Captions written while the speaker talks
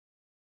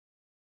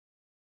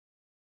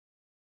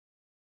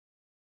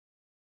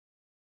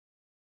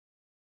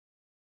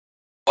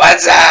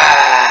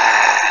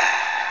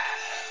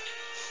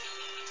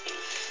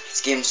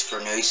This game's for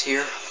news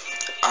here,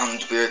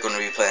 and we're going to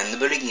be playing the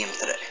bully game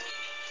today.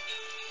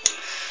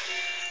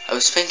 I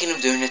was thinking of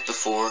doing it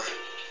before,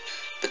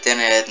 but then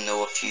I didn't know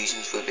what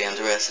Fusions would be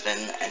interested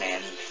in, and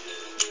then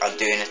I'm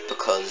doing it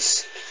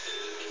because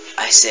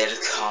I said a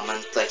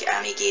comment like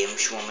any game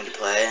you want me to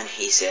play, and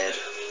he said,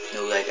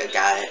 no, like a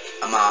guy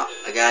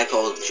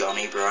called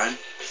Johnny Brown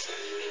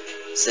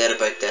said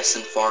about this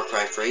in Far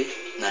Cry 3,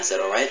 and I said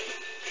alright,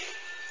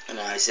 and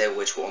I said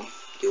which one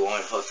do you want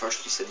me to play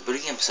first? He said the bully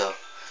game. So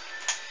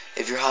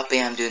if you're happy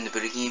I'm doing the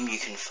bully game, you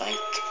can thank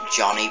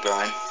Johnny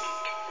Brown.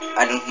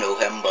 I don't know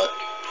him, but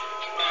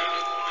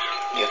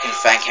you can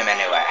thank him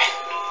anyway.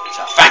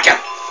 So thank him.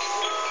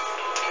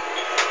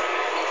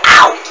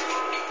 Ow!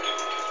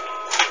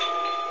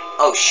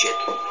 Oh shit.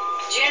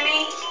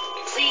 Jimmy,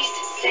 please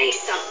say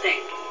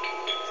something.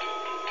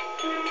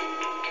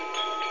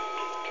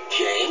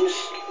 James?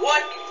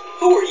 What?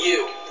 Who are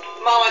you?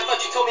 Mom, I thought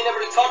you told me never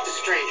to talk to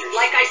strangers.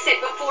 Like I said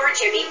before,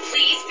 Jimmy,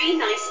 please be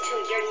nice to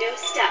your new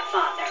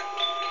stepfather.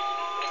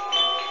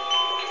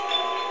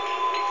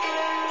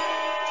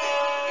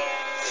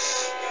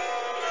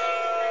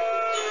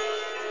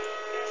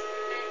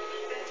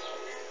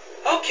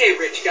 Okay,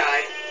 rich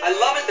guy. I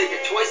love it that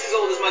you're twice as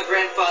old as my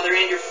grandfather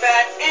and you're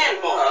fat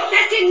and bald.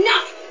 That's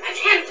enough! I've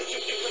had it with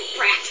you, you little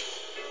brat.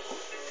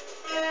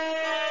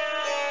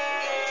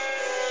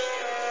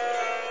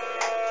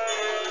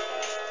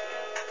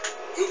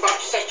 You've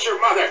upset your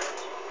mother.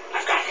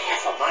 I've got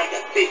half a mind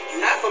to beat you.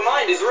 Half a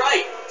mind is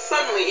right.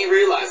 Suddenly he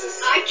realizes.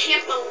 I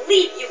can't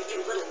believe you, you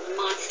little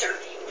monster.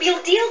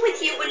 We'll deal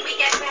with you when we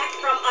get back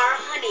from our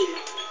honeymoon.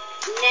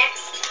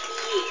 Next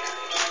year.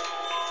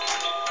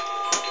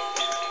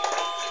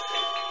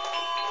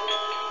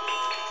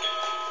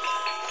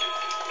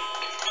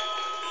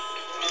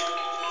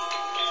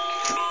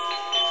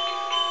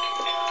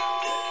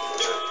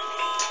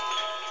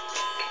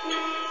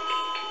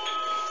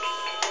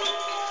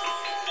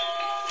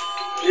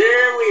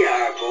 Here we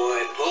are, boy.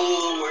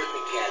 Bullworth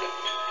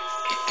Academy.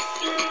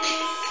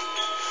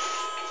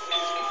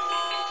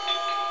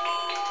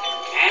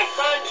 Have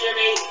fun,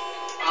 Jimmy.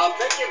 I'll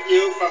think of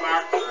you from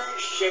our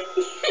cruise ship.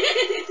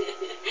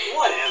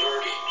 Whatever.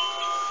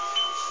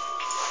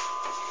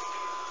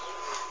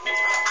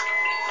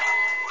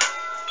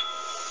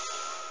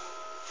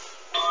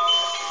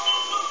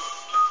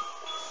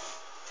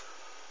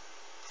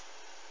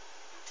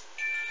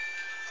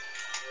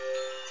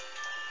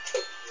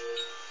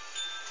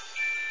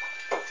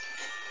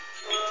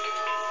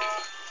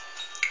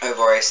 I've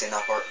already seen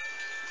that part.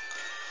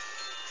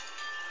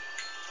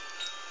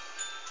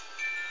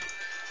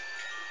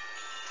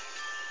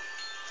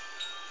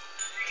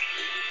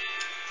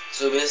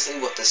 So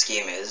basically what this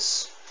game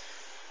is,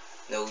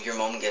 you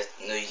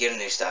get a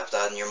new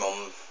stepdad, and your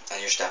mum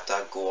and your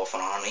stepdad go off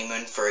on a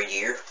honeymoon for a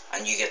year,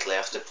 and you get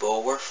left at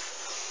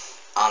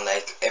Bullworth, and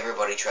like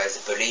everybody tries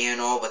to bully you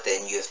and all, but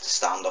then you have to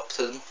stand up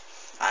to them,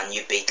 and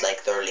you beat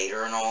like their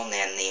leader and all, and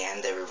then in the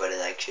end everybody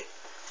likes you.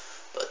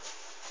 But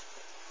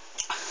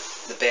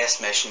the best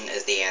mission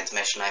is the end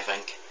mission, I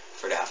think,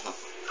 for definite.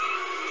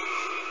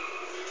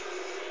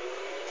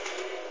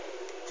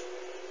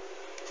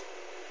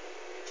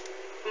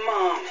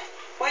 Mom,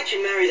 why'd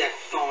you marry that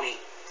phony?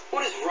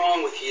 What is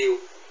wrong with you?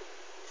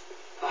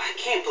 I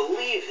can't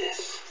believe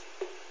this.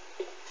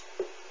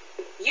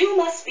 You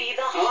must be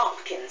the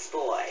Hopkins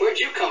boy. Where'd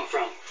you come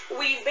from?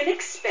 We've been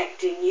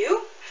expecting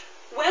you.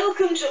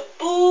 Welcome to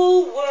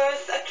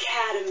Bullworth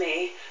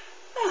Academy.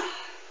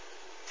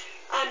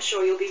 I'm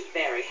sure you'll be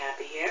very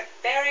happy here.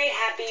 Very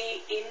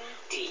happy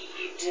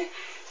indeed.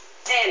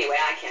 Anyway,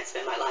 I can't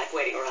spend my life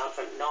waiting around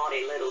for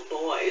naughty little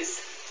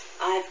boys.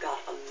 I've got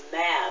a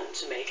man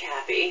to make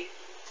happy.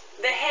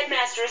 The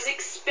headmaster is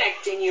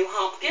expecting you,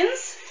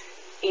 Hopkins,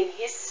 in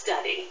his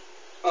study.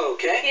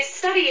 Okay. His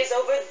study is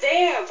over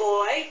there,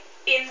 boy,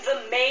 in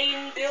the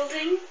main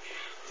building.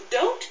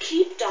 Don't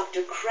keep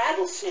Dr.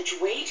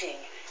 Crabblesnitch waiting.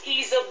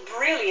 He's a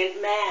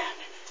brilliant man.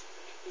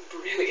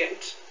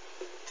 Brilliant.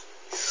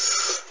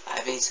 I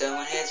think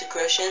someone has a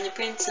crush on the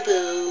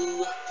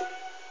principal.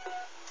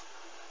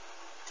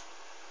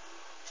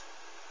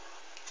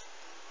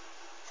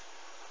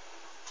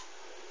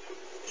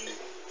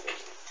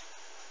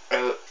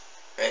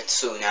 Right,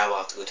 so now we'll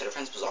have to go to the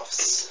principal's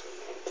office.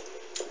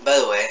 By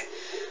the way,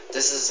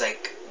 this is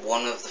like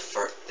one of the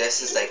first,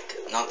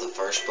 not the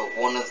first, but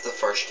one of the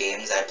first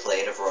games I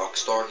played of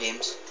Rockstar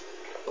games.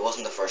 It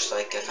wasn't the first,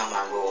 like, I can't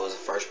remember what was the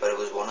first, but it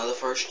was one of the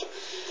first.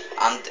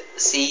 And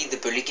see, the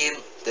bully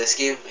game, this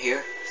game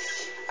here,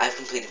 I've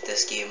completed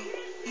this game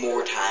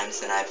more times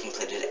than I've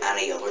completed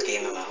any other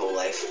game in my whole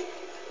life.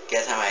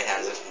 Guess how many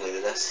times I've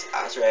completed this?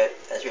 That's right,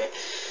 that's right.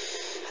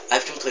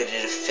 I've completed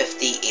it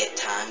 58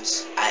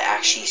 times. I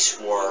actually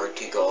swore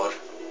to God.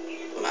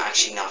 I'm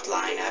actually not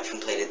lying. I've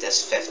completed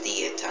this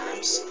 58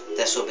 times.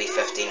 This will be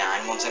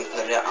 59 once I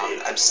complete it,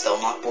 and I'm still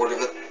not bored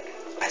of it.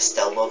 I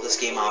still love this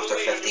game after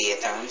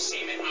 58 times.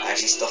 I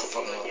actually still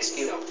fucking love this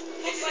game. Okay.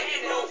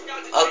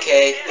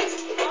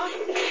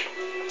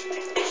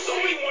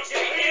 Somebody wants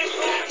your hands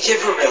on You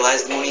ever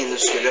realised I'm only in the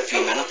school a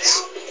few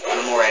minutes and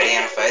I'm already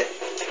in a fight?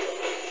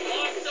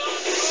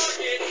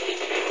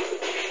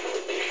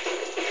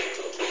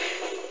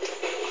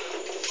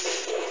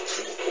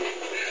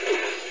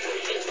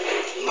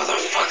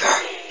 Motherfucker!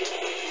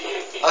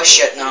 Oh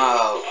shit, no.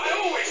 I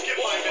always get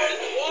my men.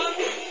 1,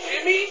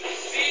 Jimmy,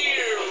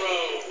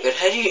 0. But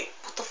how do you...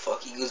 What the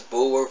fuck? He goes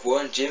Bullworth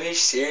 1, Jimmy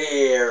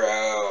 0.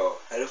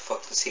 How the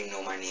fuck does he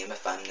know my name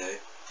if I'm new?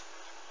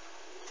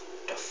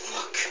 The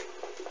fuck?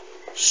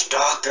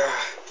 Stalker!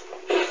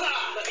 Let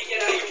me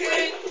get out of your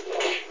way.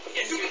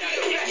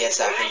 Yes,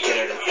 I can get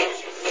it.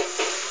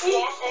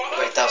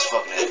 Wait, that was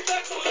fucking it.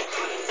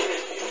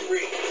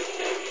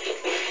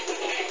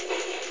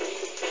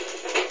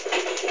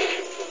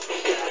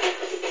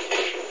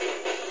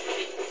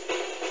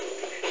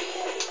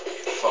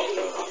 Fuck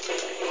no.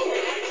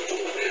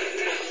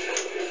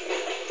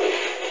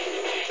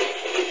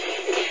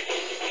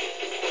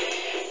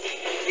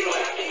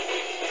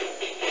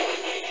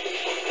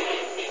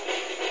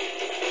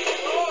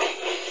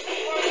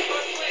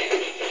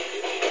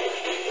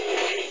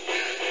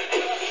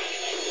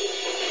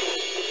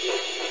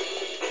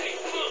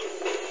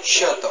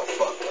 Shut the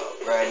fuck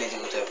up. Right, I need to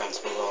go to the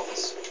principal's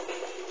office.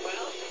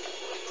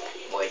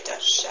 Wait a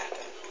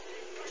second.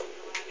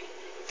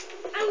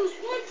 I was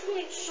 1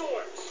 point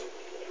short.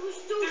 It was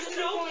so There's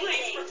no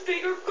place for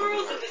bigger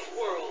girls in this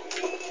world.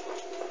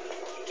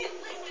 You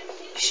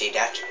see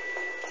that?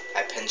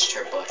 I pinched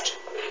her butt.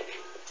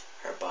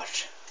 Her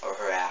butt. Or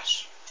her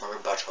ass. Or her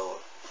butthole.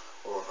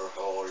 Or her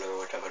hole. Or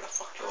whatever the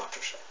fuck you want to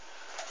say.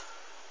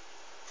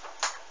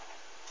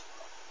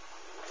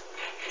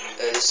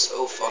 It's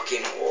so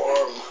fucking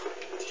warm.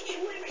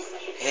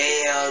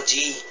 Hey,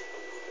 LG.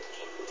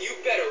 You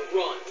better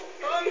run.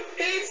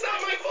 Hey, it's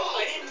not my fault.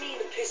 I didn't mean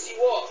to piss you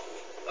off.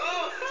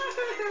 Oh,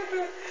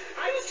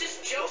 I was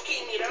just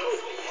joking, you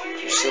know.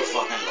 You're so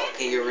fucking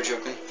lucky you were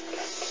joking.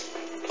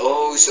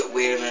 Oh, so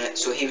wait a minute.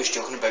 So he was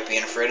joking about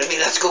being afraid of me.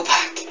 Let's go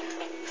back.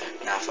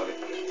 Nah, fuck it.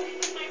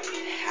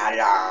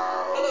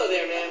 Hello. Hello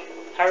there, ma'am.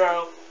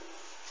 Hello.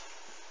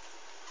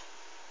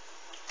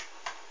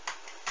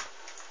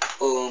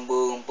 Boom,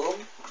 boom, boom.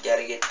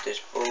 Gotta get this.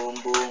 Boom,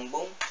 boom,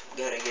 boom.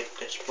 Gotta get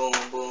this. Boom,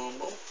 boom,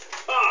 boom.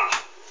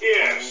 Ah,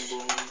 yes.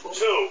 Boom, boom, boom.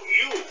 So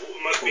you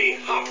must be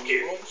Boom, boom,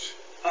 Hopkins.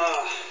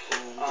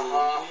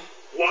 Uh-huh.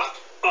 What?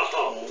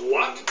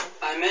 What?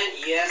 I meant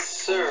yes,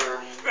 sir.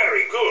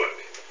 Very good.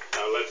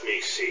 Now let me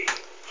see.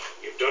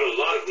 You've done a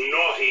lot of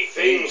naughty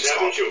things,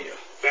 haven't you?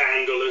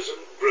 Vandalism,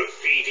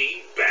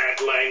 graffiti, bad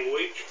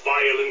language,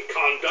 violent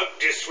conduct,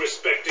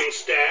 disrespecting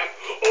staff.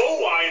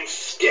 Oh, I'm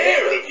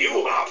scared of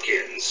you,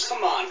 Hopkins.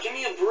 Come on, give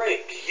me a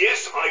break.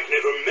 Yes, I've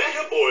never met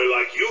a boy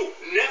like you.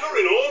 Never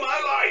in all my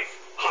life.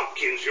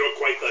 Hopkins, you're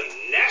quite the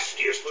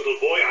nastiest little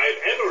boy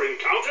I've ever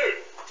encountered.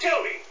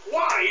 Tell me,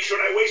 why should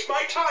I waste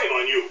my time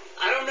on you?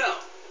 I don't know.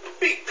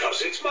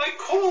 Because it's my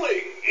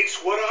calling. It's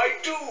what I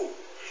do.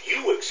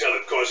 You excel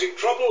at causing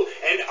trouble,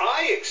 and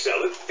I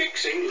excel at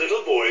fixing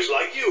little boys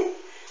like you,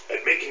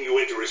 at making you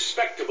into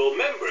respectable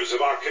members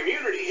of our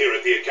community here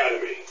at the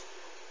Academy.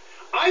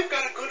 I've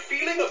got a good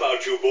feeling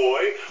about you,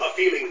 boy, a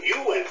feeling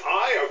you and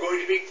I are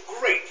going to be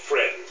great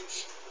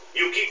friends.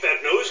 You keep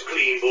that nose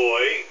clean,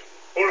 boy,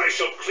 or I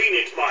shall clean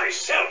it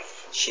myself.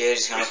 Shit,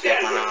 he's gonna Miss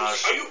pick my Danvers,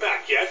 nose. are you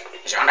back yet?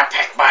 He's gonna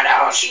pick my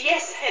nose.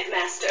 Yes,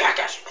 Headmaster. Pick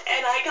it.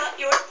 And I got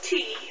your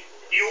tea.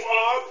 You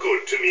are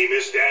good to me,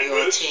 Miss Your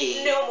Danvers.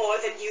 tea. No more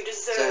than you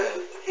deserve,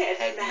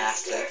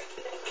 Headmaster.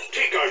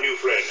 Take our new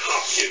friend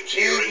Hopkins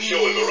here and show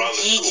him around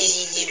the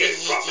school. Get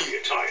properly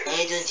attired.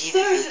 I don't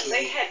even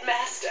Certainly,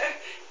 Headmaster.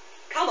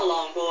 Come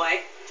along, boy.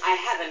 I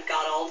haven't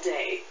got all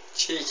day.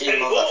 cheeky And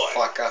boy,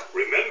 motherfucker.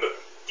 remember,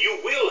 you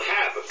will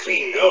have a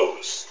clean Clean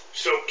nose.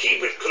 So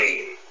keep it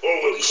clean,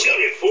 or we'll We clean shall.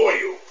 it for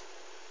you.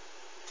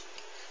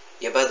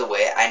 Yeah, by the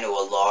way, I know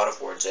a lot of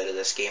words out of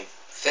this game.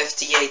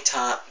 58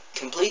 times.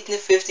 Completing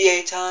it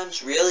 58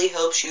 times really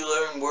helps you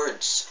learn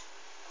words.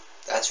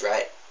 That's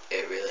right.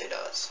 It really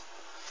does.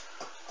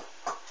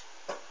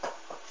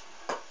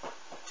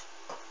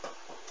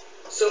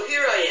 So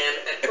here I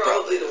am at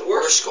probably the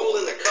worst school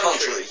in the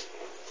country,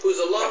 whose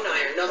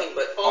alumni are nothing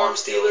but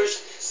arms dealers,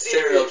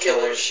 serial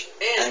killers,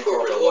 and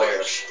corporate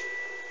lawyers.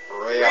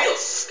 Real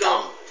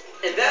scum.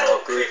 And that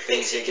old creep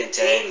thinks he can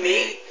tame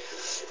me.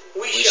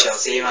 We shall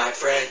see, my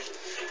friend.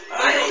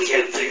 I don't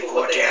give people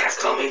what they have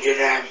coming to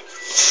them.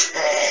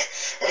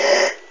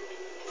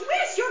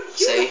 Where's your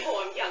See?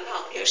 uniform, young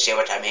Hopkins? You see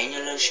what I mean, you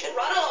little shit?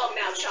 Run along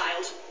now,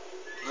 child.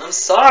 I'm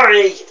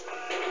sorry.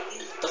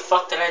 What the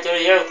fuck did I do to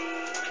you?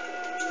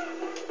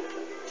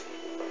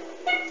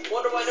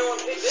 Wonder why no one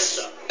picked this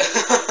up.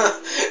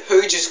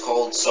 Who just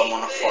called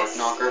someone a fart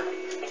knocker?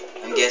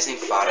 I'm guessing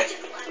Fatty.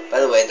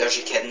 By the way, there's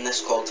a kid in this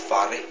called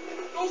Fatty.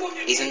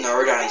 He's a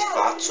nerd and he's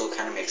fat, so it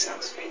kind of makes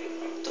sense.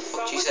 What the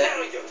fuck did you say?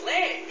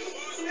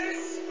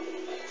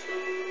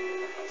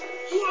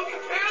 You want me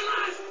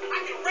paralyzed? I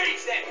can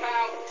raise that,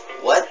 pal.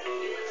 What?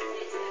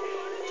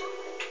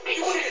 Hey,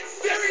 you want to get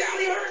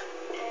seriously hurt?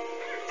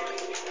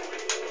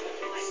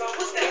 So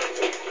what's that?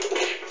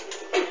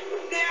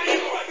 Now you're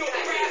gonna feel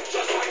the wrath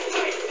just like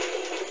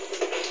Titan.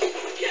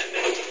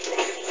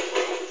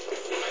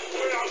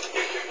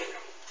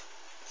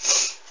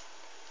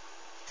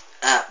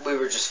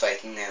 just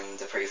fighting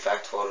the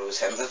prefect thought it was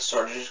him that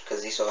started it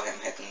because he saw him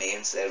hitting me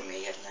instead of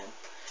me hitting him.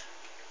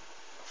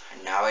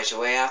 And now he's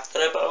away after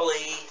the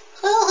bully.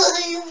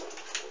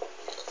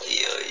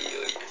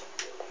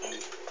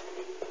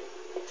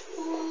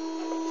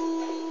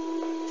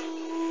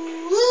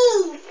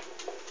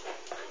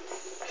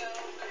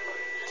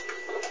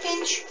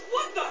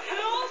 What the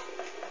hell?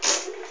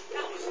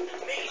 That was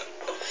amazing.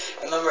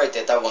 I remember I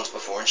did that once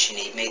before and she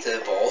kneed me to the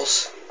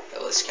balls.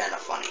 It was kind of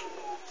funny.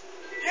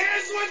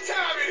 Guess what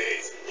time it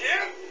is?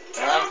 Yep.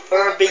 Time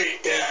for a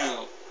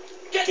beatdown.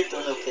 Get the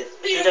little kid.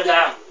 Beat him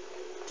down.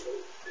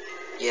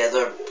 Yeah,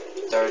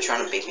 they're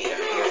trying to beat me down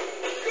here.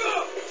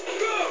 Go!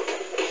 Go!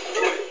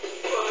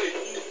 Fight!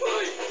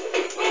 Fight!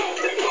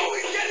 Oh,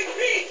 he's getting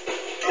beat!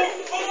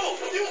 Oh,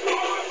 you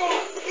armbar!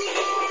 You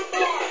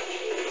armbar!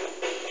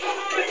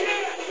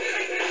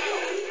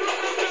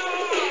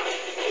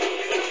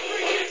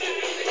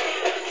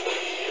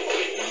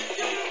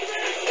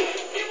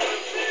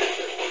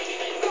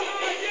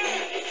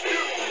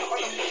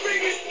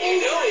 You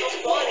know it's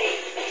funny.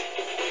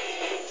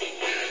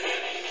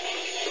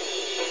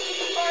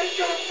 I ain't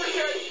gonna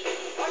forget.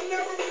 I'll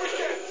never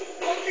forget.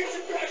 I'll get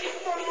you back in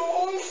front of the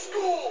whole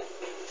school.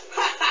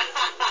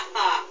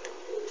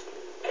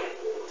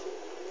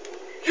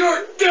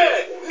 You're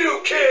dead, new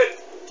kid.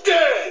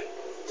 Dead.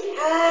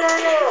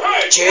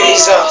 Hey,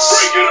 Jesus.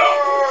 break it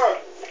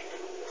up.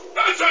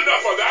 That's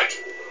enough of that.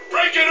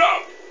 Break it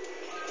up.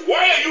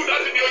 Why are you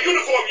not in your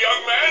uniform,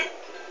 young man?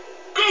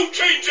 Go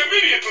change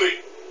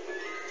immediately.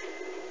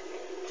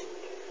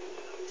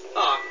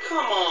 Aw,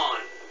 come on.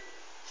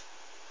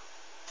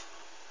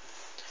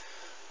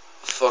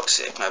 Fuck's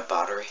sake, my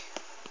battery.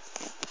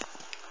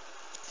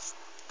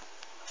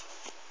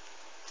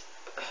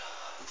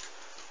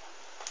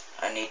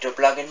 I need to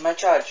plug in my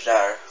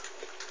charger.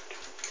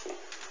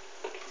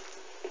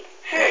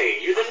 Hey,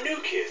 you're the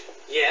new kid.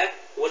 Yeah?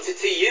 What's it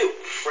to you?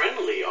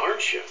 Friendly,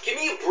 aren't you? Give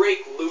me a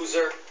break,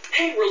 loser.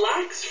 Hey,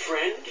 relax,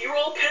 friend. You're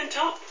all pent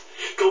up.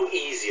 Go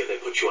easy if they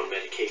put you on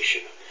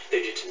medication.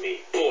 They did to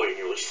me. Boy, you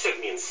nearly sent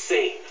me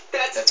insane.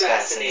 That's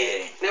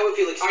fascinating. Now if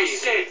you'll I excuse me.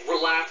 said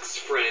relax,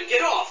 friend.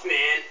 Get off,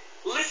 man.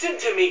 Listen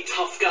to me,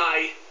 tough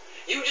guy.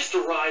 You just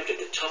arrived at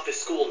the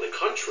toughest school in the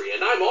country,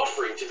 and I'm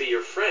offering to be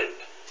your friend.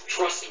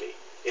 Trust me,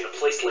 in a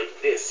place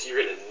like this,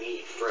 you're gonna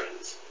need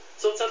friends.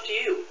 So it's up to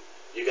you.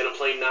 You gonna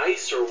play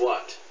nice or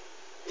what?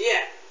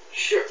 Yeah,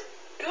 sure.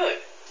 Good.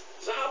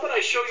 So how about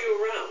I show you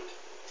around?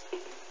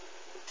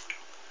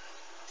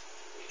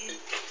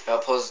 I'll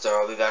pause the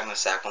door. I'll be back in a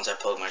sec once I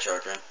plug my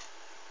charger in.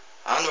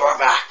 And we're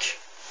back.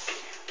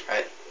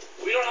 Right.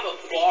 We don't have a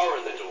bar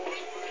in the door,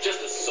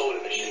 just a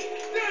soda machine.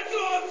 That's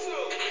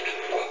awesome.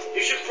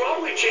 You should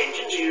probably change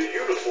into your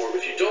uniform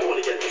if you don't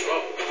want to get in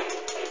trouble.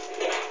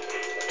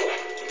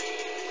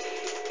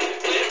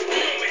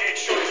 Man,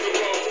 show you the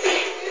ropes.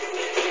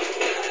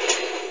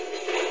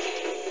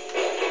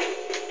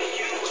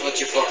 So what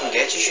you fucking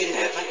get? You shouldn't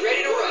hit me.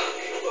 Ready to rock.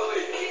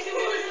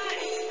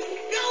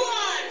 Go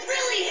on,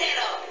 really hit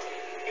him.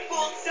 You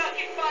both suck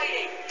at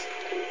fighting.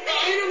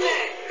 Hit him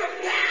then.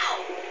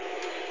 Pow.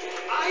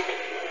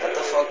 What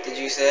the fuck did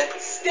you say?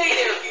 Stay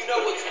there if you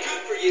know what's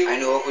good for you. I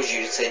know it was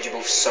you that said you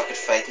both suck at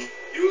fighting.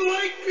 You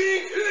like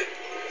being hit?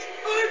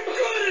 I'm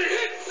gonna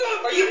hit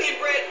something. Are you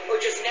inbred or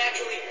just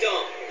naturally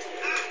dumb?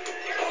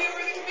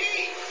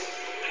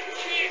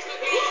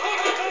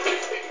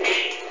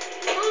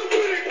 I'm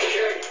gonna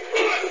kick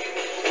butt.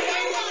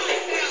 Go on,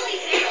 really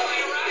hit him.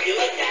 You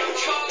like that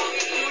chalk,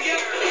 do you?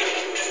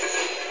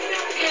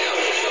 Now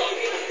we're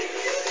talking.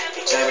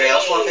 Does anybody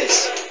else want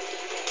this?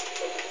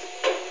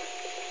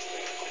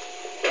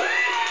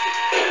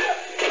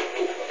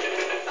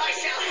 I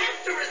shall have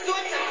to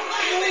resort to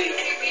violence.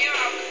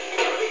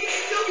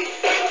 Still be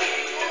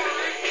fighting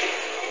more.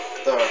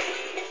 There.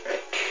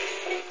 Right.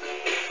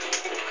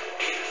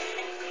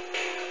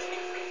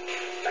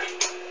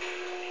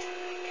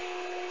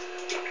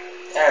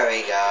 There we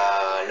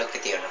go. Look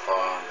at the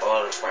uniform.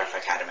 Bullworth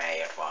Academy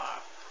uniform.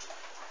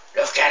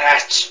 Look at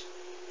it!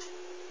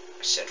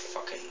 I said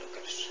fucking look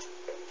at it.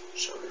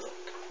 So look.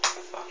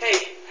 Fuck. Hey,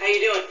 how you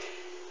doing?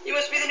 You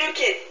must be the new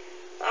kid.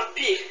 I'm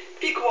Pete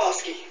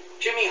Kowalski,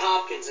 Jimmy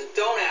Hopkins, and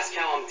don't ask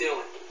how I'm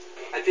doing.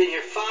 I've been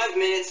here 5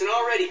 minutes and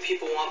already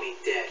people want me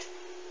dead.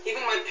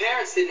 Even my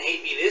parents didn't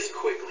hate me this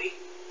quickly.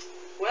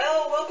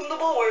 Well, welcome to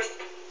Bullworth.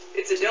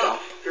 It's a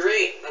dump.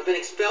 Great. I've been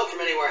expelled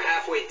from anywhere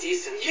halfway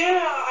decent.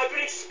 Yeah, I've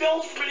been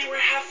expelled from anywhere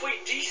halfway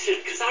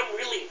decent because I'm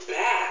really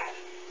bad.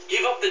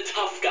 Give up the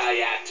tough guy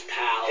act,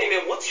 pal. Hey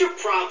man, what's your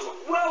problem?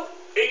 Well,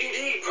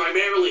 ADD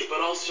primarily,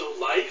 but also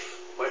life,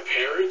 my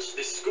parents,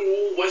 this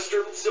school,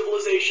 Western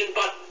civilization,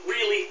 but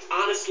really,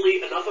 honestly,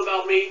 enough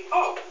about me.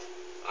 Oh,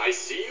 I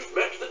see you've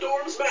met the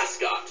dorm's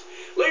mascot.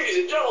 Ladies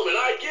and gentlemen,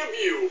 I give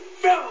you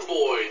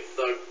Femboy,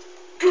 the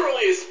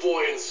girliest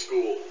boy in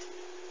school.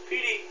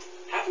 Petey,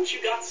 haven't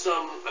you got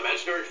some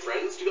imaginary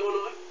friends to going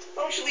on?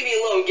 Why don't you leave me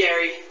alone,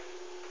 Gary?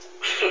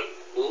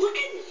 Look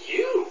at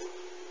you.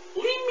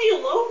 Leave me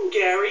alone,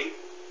 Gary.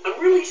 I'm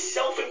really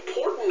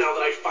self-important now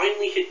that I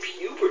finally hit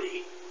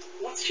puberty.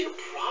 What's your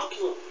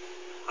problem?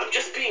 I'm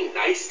just being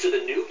nice to the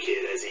new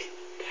kid as he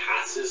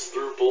passes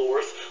through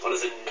Bullworth on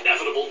his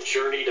inevitable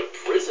journey to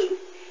prison.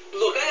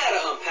 Look, I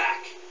gotta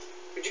unpack.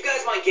 Would you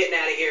guys mind getting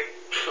out of here?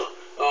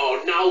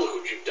 Oh, now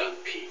look what you've done,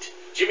 Pete.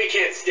 Jimmy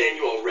can't stand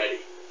you already.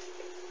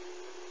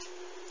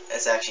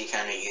 It's actually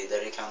kind of you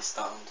that he can't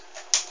stand.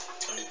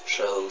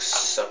 So,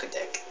 suck a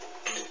dick.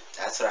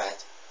 That's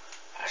right.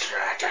 That's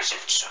right, I said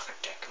suck a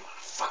dick,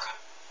 motherfucker.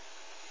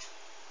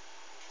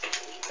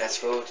 Let's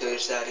go to the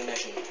second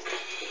mission.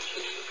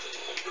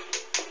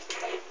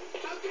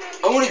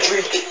 I want a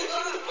drink.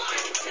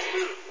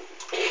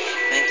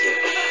 Thank you.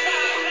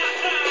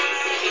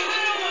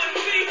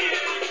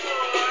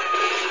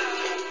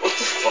 What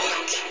the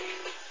fuck?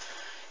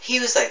 He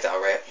was like that,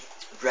 right?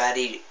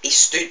 Ready. He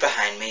stood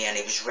behind me and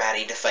he was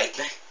ready to fight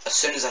me. As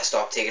soon as I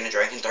stopped taking a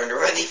drink and turned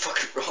around, he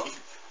fucking run.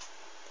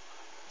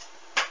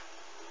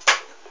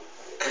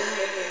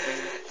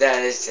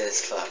 That is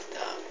just fucked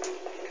up.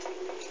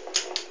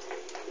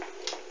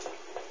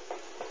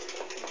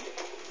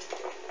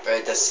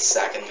 Right, that's the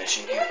second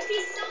mission here.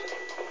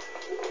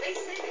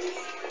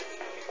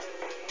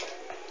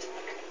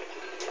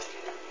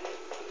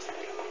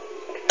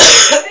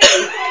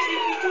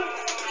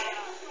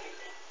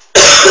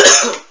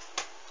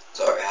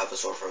 Sorry, I have a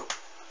sore throat.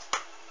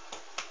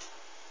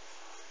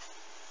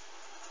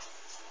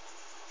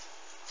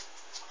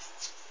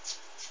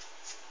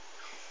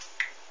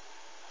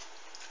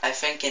 I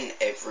think in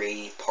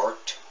every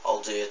part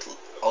I'll do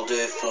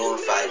 4 or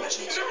 5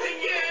 missions.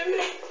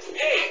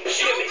 Hey,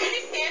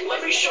 Jimmy,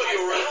 let me show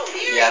you around.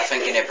 Yeah, I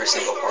think in every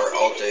single part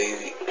I'll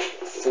do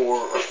 4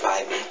 or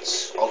 5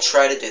 minutes. I'll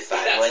try to do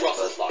 5, That's like,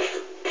 Russell's but...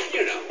 locker.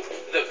 You know,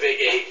 the big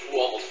 8 who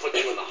almost put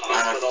you in the And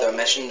hospital. if the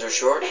missions are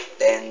short,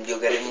 then you'll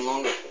get even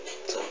longer.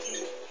 So...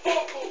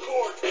 Vocal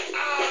cord.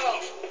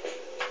 Ow!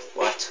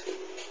 What?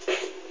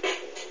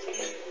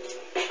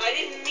 I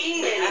didn't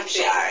mean anything. I'm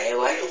sorry,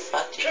 what the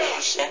fuck did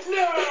you say?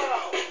 No!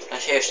 No,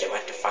 seriously,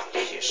 what the fuck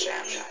did you say?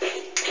 I'm sorry.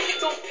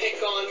 Don't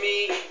pick on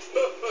me.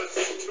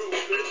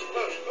 Stupid.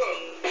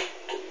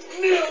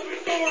 Kneel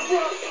before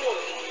Russell.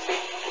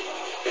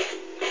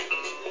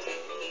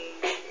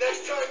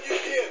 Next time you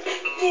get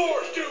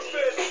more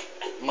doofus.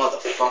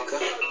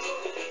 Motherfucker.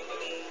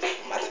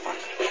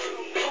 Motherfucker.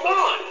 Come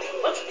on,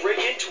 let's break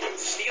into it and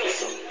steal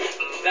something.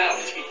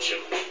 That'll teach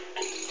him.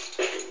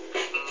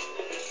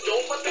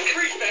 Don't let the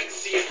prefects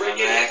see you break I'm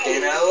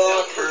hacking a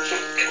locker.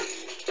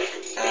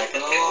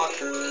 Hacking a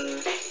locker.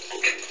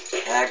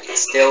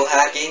 Still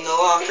hacking the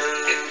locker.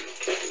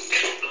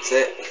 That's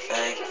it.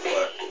 Thank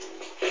fuck.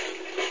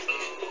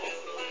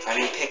 I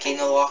mean picking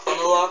the lock on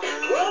the locker.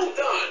 Well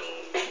done.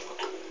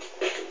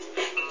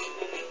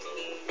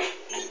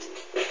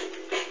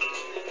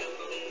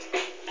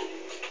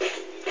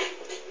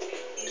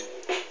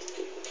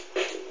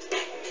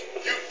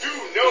 You do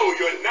know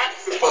you're not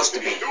Supposed to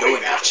be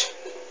doing that.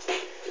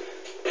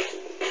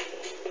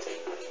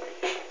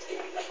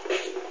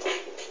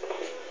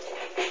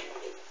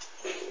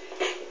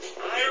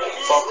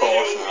 Fuck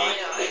off, man.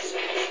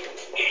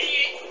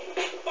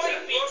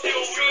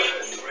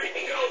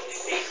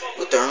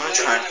 Look, they're only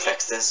trying to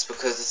fix this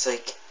because it's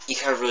like you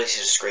can't really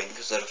see the screen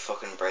because of the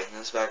fucking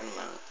brightness. Back in a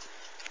minute.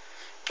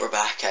 We're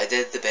back. I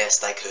did the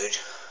best I could.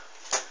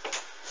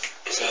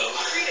 So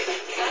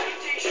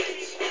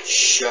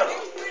shut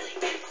up.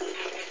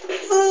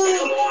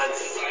 Come on,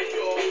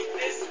 psycho.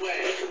 This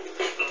way.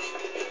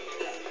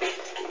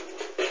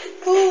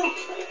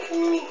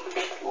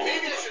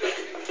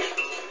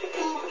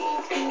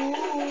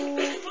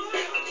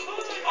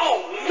 Oh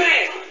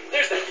man,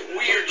 there's that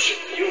weird chick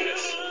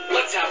Eunice.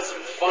 Let's have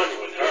some fun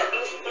with her.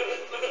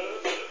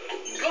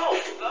 Go,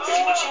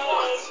 see what she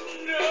wants.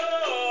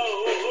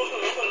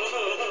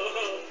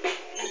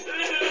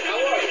 How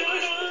are you?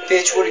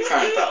 Bitch, what are you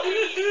crying about?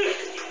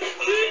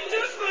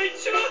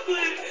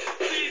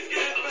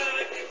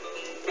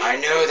 I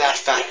knew that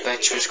fat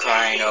bitch was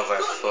crying over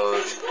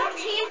food.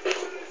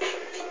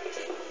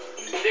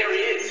 There he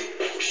is.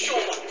 Show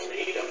him what you're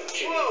made of,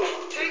 Jimmy.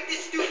 Whoa, take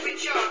this stupid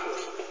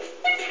chocolate.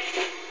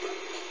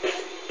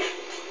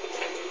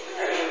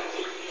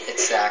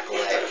 Exactly.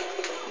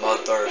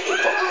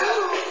 Motherfucker.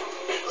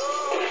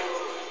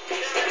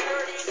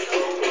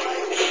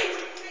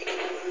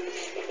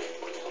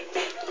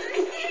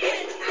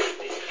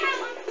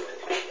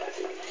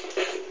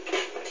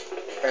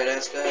 Alright,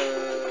 let's go.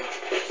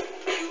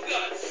 You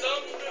got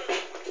some nerve.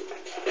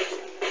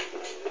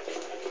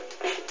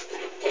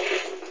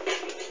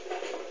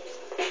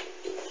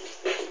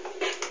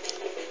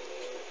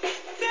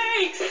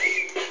 Thanks!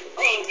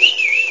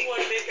 You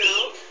wanna make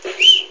out?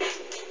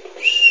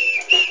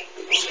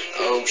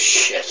 Oh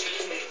shit.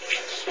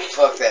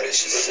 Fuck, that is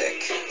just sick.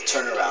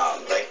 Turn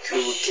around. Like, who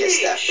would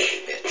kiss that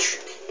bitch?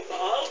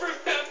 I'll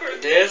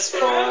remember This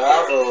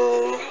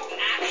forever.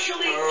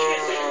 Actually,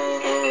 kiss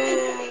her.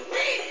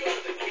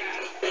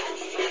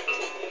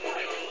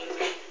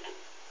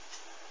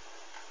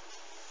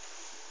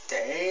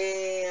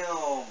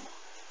 Damn.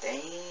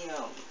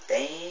 Damn.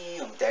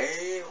 Damn.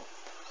 Damn.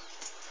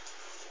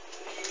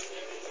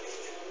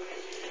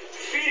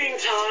 Feeding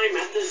time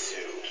at the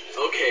zoo.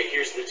 Okay,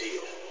 here's the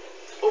deal.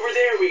 Over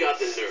there we got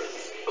the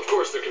nerds. Of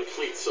course, they're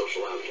complete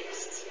social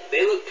outcasts.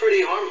 They look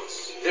pretty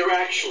harmless. They're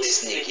actually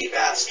Sneaky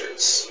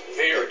bastards.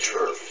 Their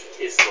turf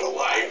is the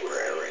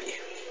library.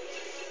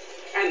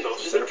 And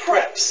those are the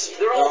preps.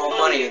 They're all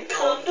money and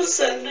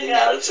condescending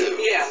attitude.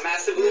 Yeah,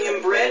 massively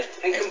inbred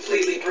and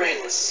completely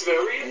brainless.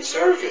 Very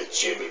Observant,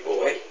 Jimmy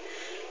boy.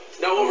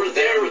 Now over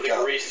there are the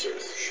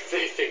greasers.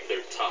 They think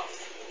they're tough.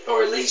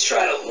 Or at least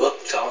try to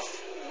look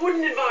tough.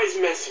 Wouldn't advise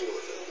messing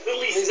with them. At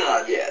least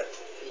Not yet.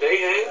 They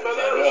hang by the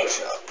Rail rail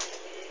shop.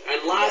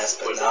 And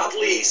last but not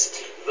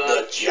least,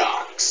 the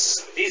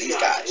jocks. These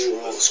guys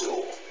rule the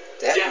school.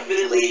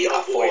 Definitely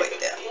avoid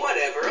them.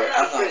 Whatever.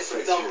 I'm not friends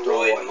with afraid dumb of your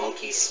roid roid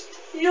monkeys.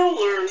 You'll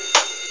learn.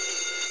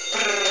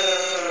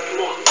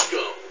 Come on, let's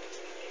go.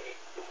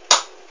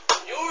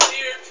 You're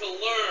here to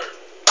learn,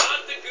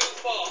 not to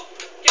goof off.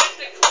 Get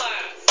to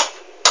class.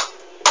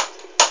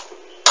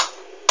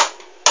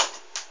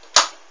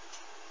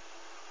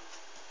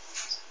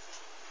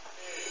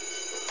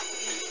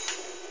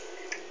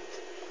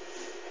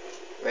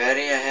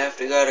 Ready? I have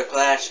to go to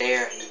class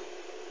here.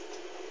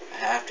 I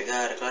have to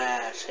go to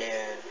class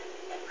here.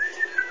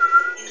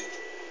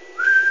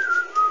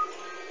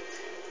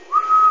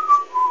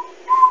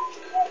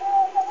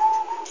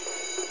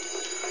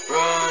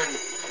 Run!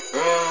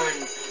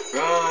 Run!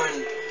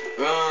 Run!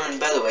 Run!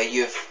 By the way,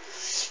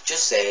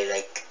 just say,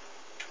 like,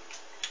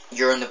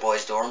 you're in the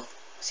boys' dorm.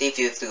 See, if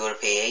you have to go to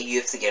PA, you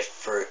have to get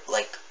for,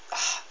 like,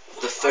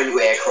 the full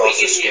way across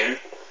the school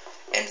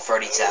in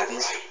 30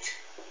 seconds.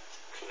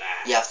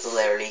 You have to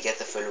literally get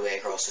the full way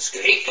across the school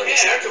in Take 30 care to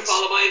seconds.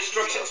 follow my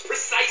instructions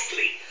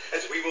precisely,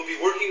 as we will be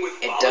working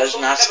with It does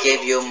not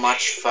give you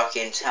much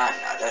fucking time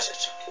now, does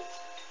it?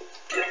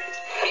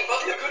 Keep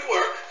up the good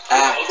work.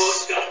 Axe.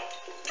 Almost done.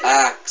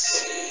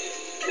 Axe.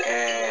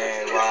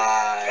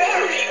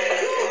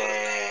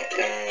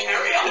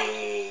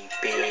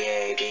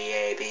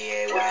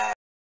 A-Y-B-A-B-A-B-A-Y.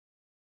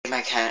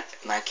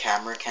 My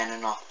camera kind of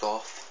knocked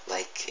off,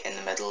 like, in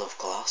the middle of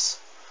class.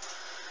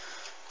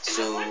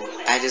 So,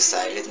 I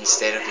decided,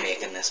 instead of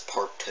making this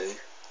part 2,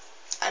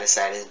 I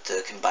decided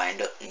to combine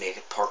it and make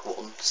it part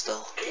 1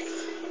 still.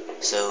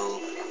 So,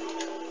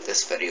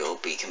 this video will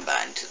be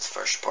combined to the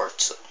first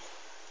part, so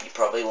you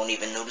probably won't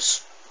even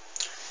notice.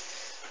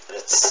 But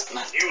it's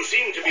not. You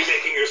seem to be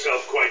making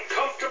yourself quite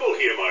comfortable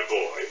here, my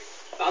boy.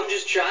 I'm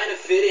just trying to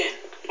fit in.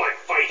 By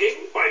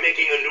fighting? By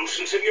making a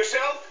nuisance of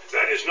yourself?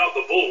 That is not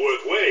the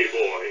Bullworth way,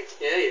 boy.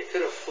 Yeah, you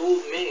could have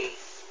fooled me.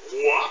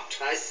 What?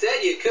 I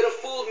said you could have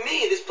fooled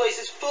me. This place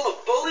is full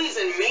of bullies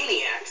and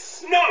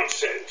maniacs.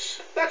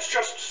 Nonsense! That's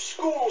just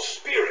school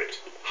spirit.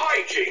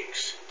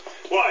 Hijinks.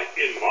 Why,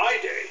 in my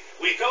day,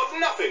 we thought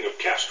nothing of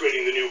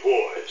castrating the new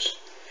boys.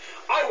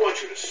 I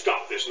want you to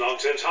stop this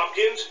nonsense,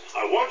 Hopkins.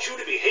 I want you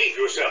to behave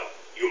yourself.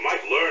 You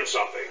might learn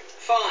something.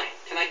 Fine.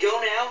 Can I go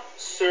now,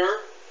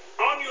 sir?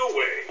 On your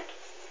way.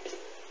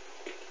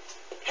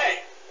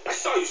 Hey, I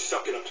saw you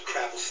sucking up to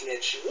Crabble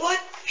Snitch. What?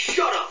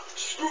 Shut up.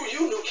 Screw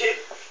you, new kid.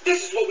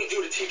 This is what we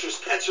do to teachers'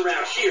 pets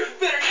around here. You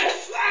better not.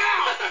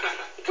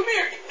 Come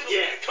here, you little...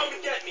 Yeah, come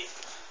and get me.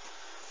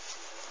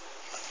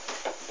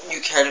 You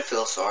kind of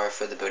feel sorry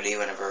for the bully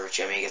whenever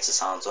Jimmy gets his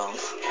hands on him.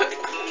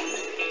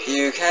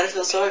 You kind of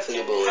feel sorry for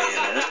the bully in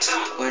a minute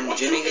when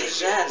Jimmy gets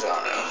his hands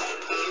on him.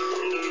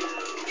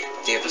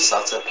 Davis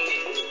starts up.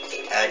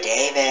 Oh,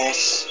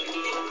 Davis.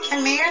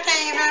 Come here,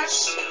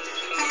 Davis.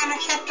 I'm gonna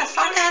kick the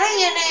fuck out of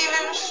you,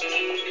 Davis.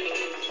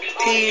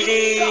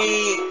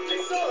 PD.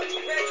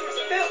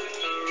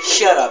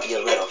 Shut up, you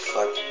little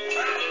fuck.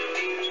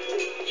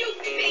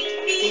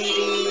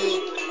 PD.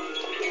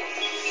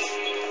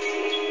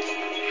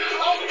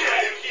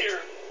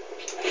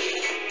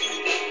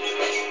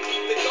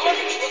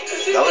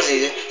 That was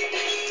easy.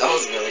 That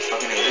was really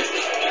fucking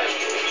easy.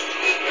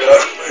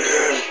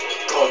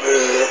 Come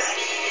here.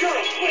 You're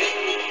a flip.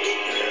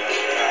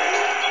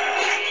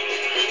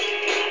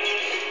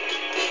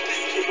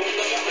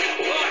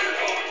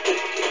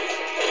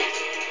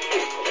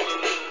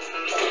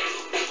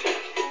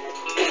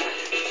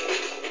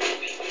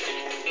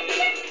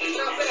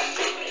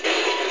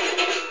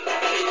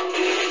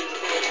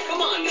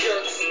 Come on,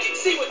 jerks.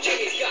 See what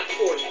Jimmy's got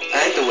for you. I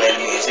think the way the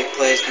music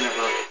plays whenever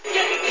you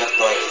have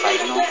to, like, fight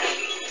and all.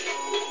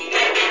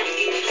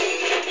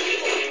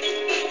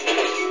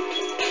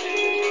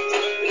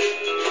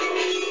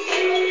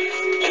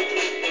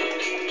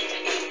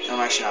 No,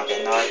 I'm actually not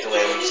getting that. I like the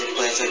way the music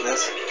plays like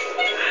this.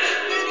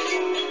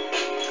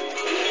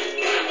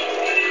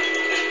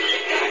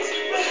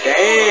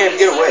 Damn,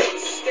 get away.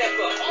 Step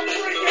up. I'll break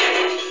it.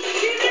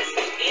 See this?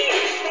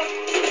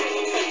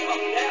 Up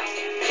now.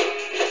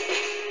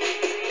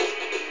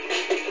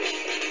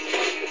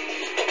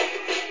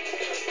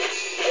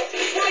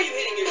 Why are you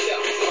hitting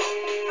yourself?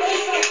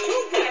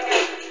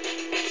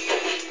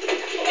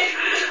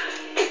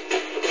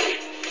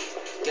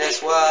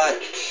 Guess what?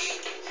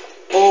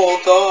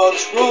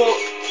 Bulldogs rule.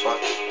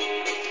 Fuck.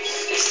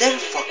 Stay the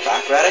fuck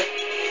back, ready?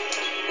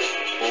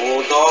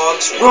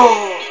 Bulldogs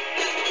rule.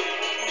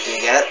 Do you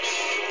get it?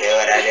 See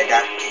what I did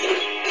there?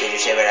 Did you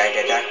see what I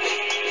did there?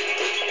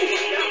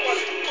 That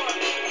wasn't fun.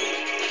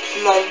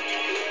 Lol.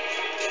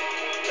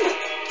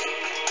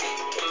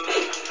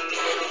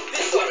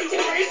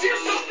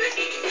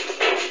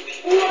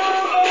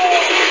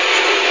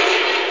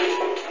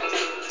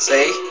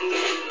 See?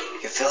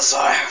 You feel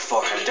sorry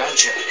for him,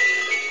 don't you?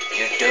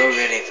 You do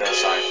really feel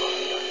sorry for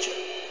him, don't you?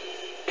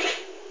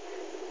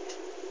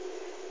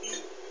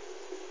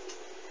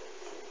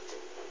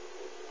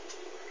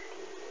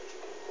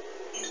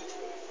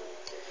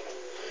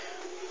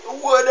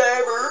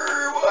 Whatever.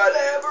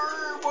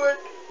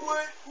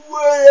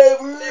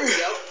 There we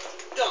go.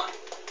 Done.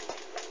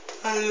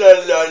 La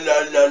la la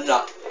la la.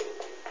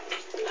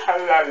 La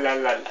la la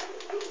la.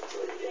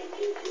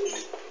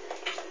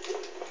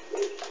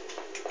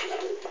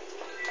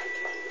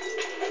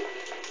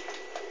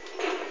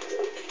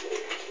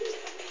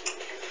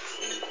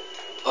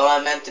 Oh,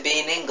 I'm meant to be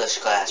in English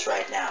class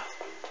right now.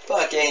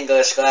 Fuck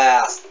English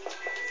class.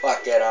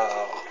 Fuck it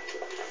all.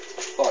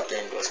 Fuck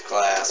English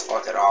class.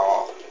 Fuck it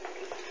all.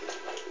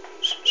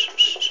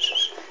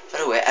 By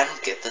the way, I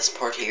don't get this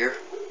part here.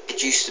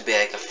 It used to be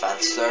like a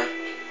fence there,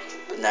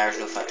 but now there's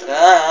no fence.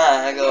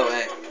 Ah, go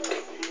away.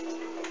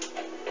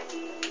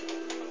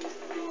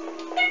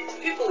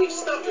 People leave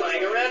stuff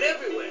lying around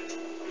everywhere.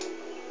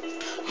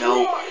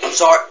 No, I'm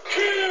sorry.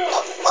 Kill!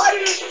 What?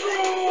 Destroy!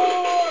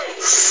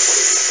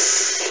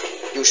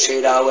 You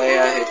see that way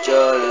I hit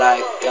you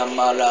like I'm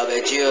all love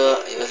at you.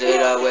 You see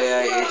that way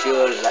I hit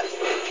you like.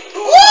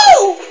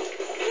 Woo!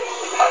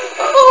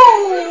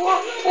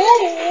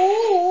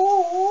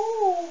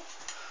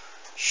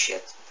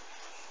 Shit.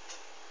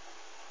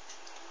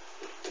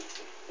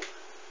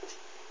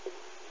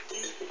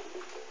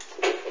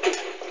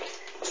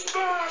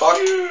 Fuck.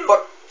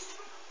 Fuck.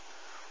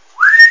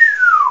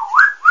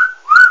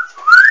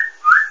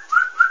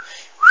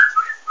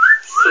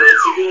 So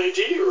that's a good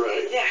idea,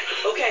 right? Yeah,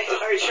 okay,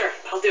 alright, sure,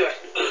 I'll do it.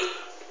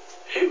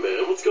 Hey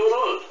man, what's going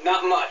on?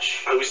 Not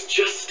much. I was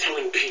just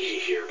telling Petey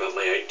here about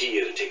my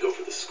idea to take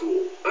over the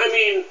school. I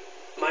mean,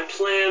 my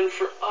plan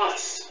for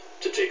us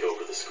to take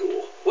over the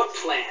school. What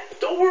plan?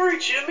 Don't worry,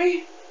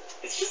 Jimmy.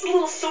 It's just a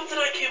little something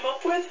I came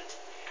up with.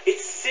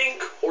 It's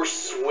sink or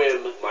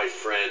swim, my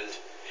friend.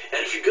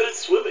 And if you're good at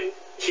swimming,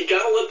 you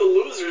gotta let the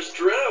losers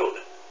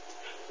drown.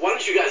 Why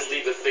don't you guys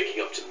leave the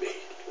thinking up to me?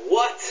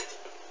 What?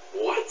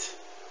 What?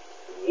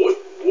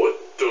 What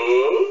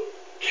the?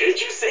 Can't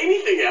you say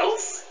anything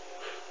else?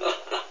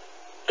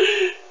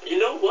 You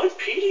know what,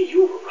 Petey?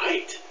 You were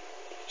right.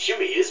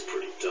 Jimmy is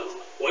pretty dumb.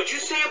 What'd you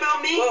say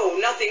about me? Whoa,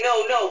 nothing,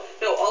 no.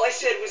 All I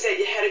said was that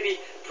you had to be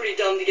pretty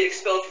dumb to get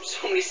expelled from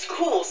so many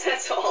schools,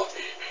 that's all.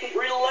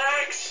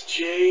 Relax,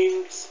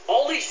 James.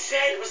 All he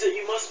said was that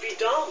you must be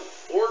dumb.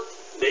 Or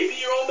maybe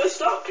you're all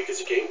messed up because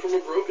you came from a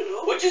broken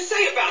home. What'd you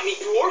say about me,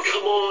 dwarf?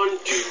 Come on,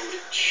 dude.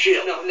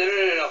 Chill.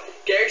 No.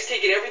 Gary's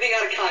taking everything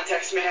out of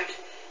context, man.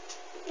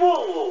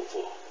 Whoa.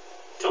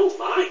 Don't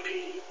lie,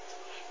 Petey.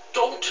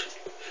 Don't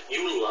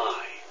you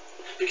lie.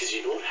 Because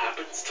you know what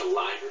happens to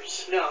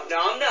liars? No,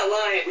 I'm not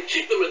lying. We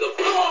kick them in the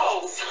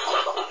balls.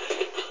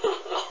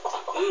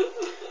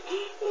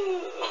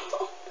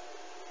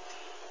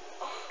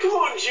 Come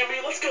on,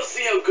 Jimmy. Let's go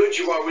see how good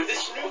you are with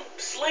this new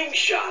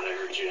slingshot I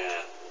heard you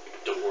have.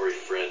 Don't worry,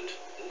 friend.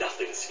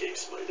 Nothing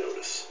escapes my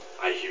notice.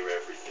 I hear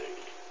everything.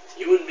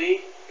 You and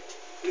me,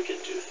 we can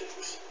do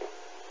things.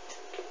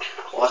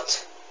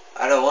 What?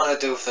 I don't want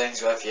to do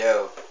things with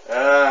you.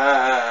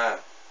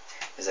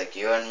 It's like,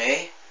 you and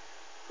me,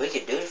 we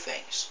can do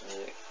things.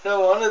 Like, I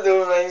don't want to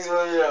do things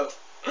with you.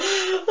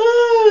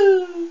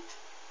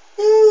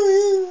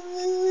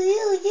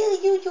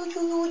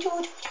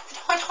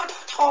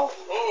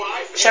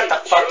 Shut the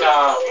fuck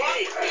up.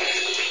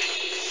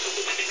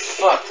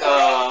 Fuck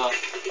off.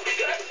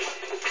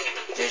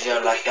 Did you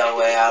like the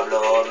way I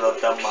blow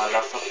the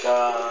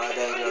motherfucker?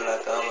 Did you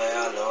like the way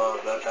I blow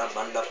the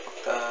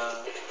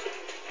motherfucker?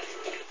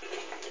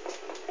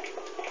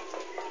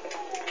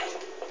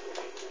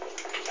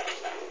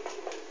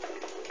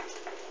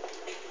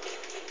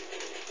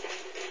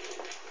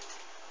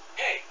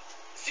 Hey,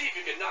 see if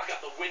you can knock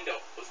out the window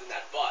that was in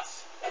that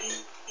bus.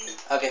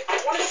 Okay. I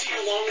want to see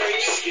your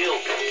long-range skill.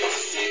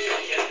 See if you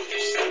can get it with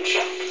your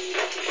slingshot.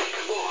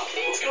 Come on,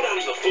 let's go down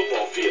to the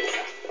football field.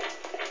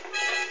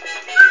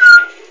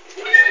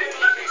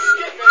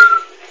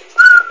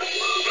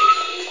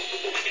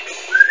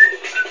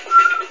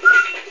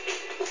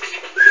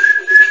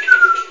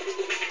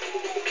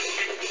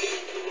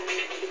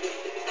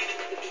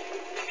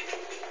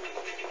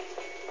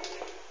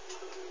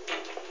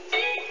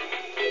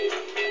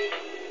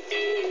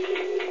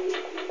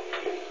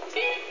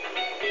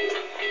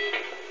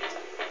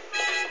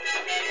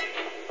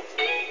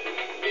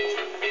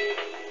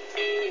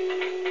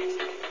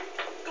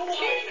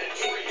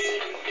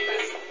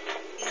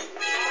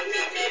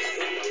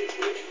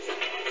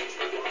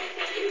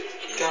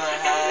 Gonna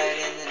hide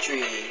in the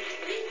tree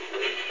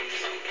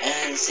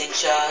and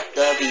slingshot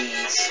the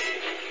bees.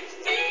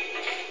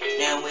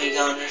 Then we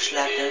gonna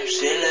slap them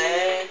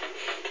silly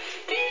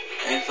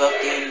and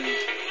fucking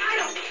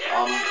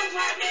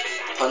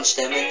punch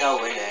them in the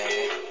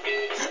willy.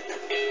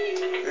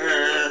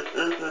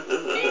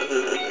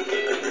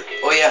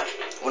 Oh yeah,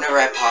 whenever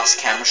I passed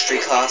chemistry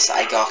class,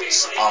 I got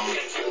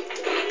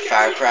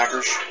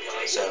firecrackers.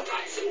 So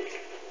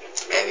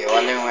if you're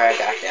wondering where I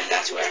got them,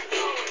 that's where.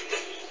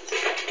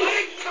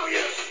 I tell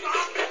you to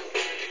stop it!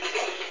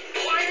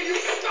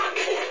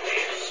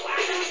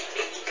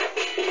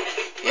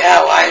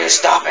 Yeah, why are you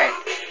stopping?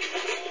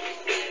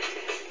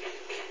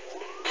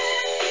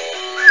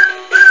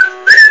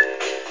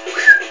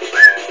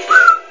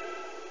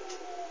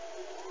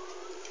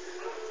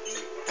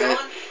 Done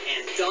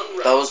and done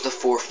right. That was the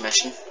 4th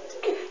mission.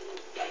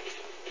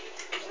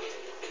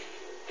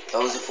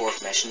 That was the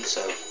 4th mission,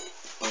 so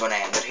I'm gonna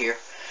end it here.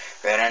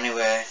 Right,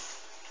 anyway,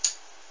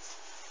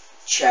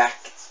 check.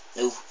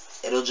 No,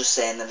 it'll just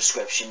say in the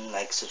description,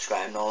 like,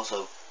 subscribe, and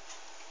also.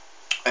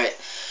 Alright,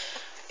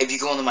 if you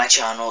go onto my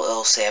channel,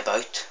 it'll say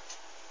about.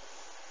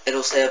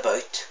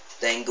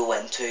 Then go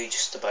into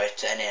just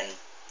about, and then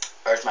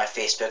there's my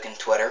Facebook and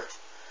Twitter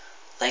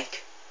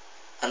link.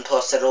 And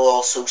plus, it'll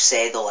also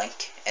say the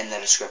link in the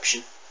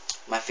description.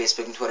 My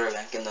Facebook and Twitter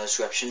link in the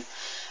description.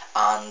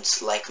 And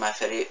like my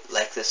video,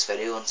 like this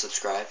video, and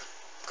subscribe,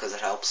 because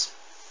it helps.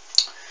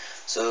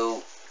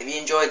 So, if you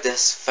enjoyed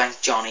this,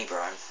 thank Johnny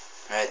Brown.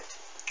 Right?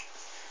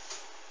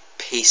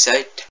 Peace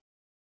out.